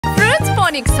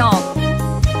Phonic song.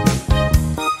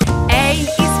 A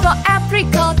is for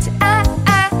apricot,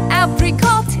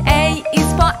 apricot. A is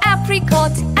for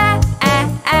apricot,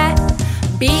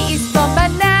 B is for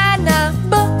banana,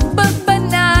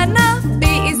 banana. B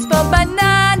is for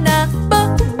banana,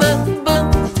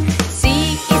 C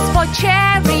is for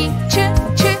cherry,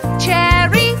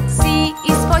 cherry. C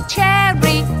is for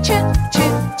cherry,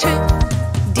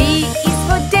 D is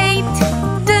for date,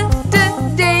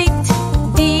 date.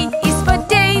 D is for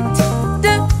date,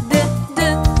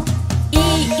 E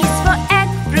is for egg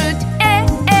fruit,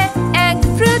 egg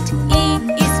fruit. E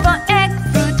is for egg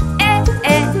fruit,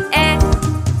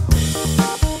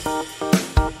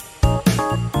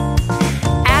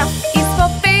 F is for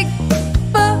fig,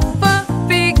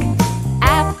 fig.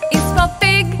 F is for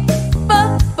fig,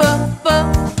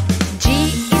 G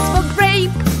is for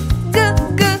grape,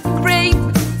 grape.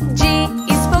 G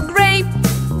is for grape,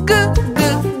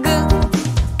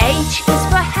 H is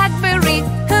for hackberry,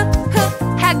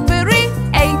 hackberry.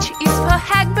 H is for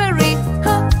hackberry,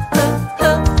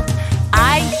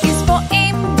 I is for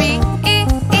imbi,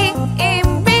 imbi.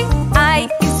 I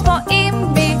is for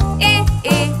imbi,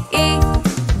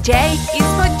 J is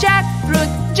for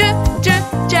jackfruit,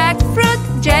 jackfruit.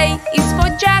 J is for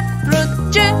jackfruit,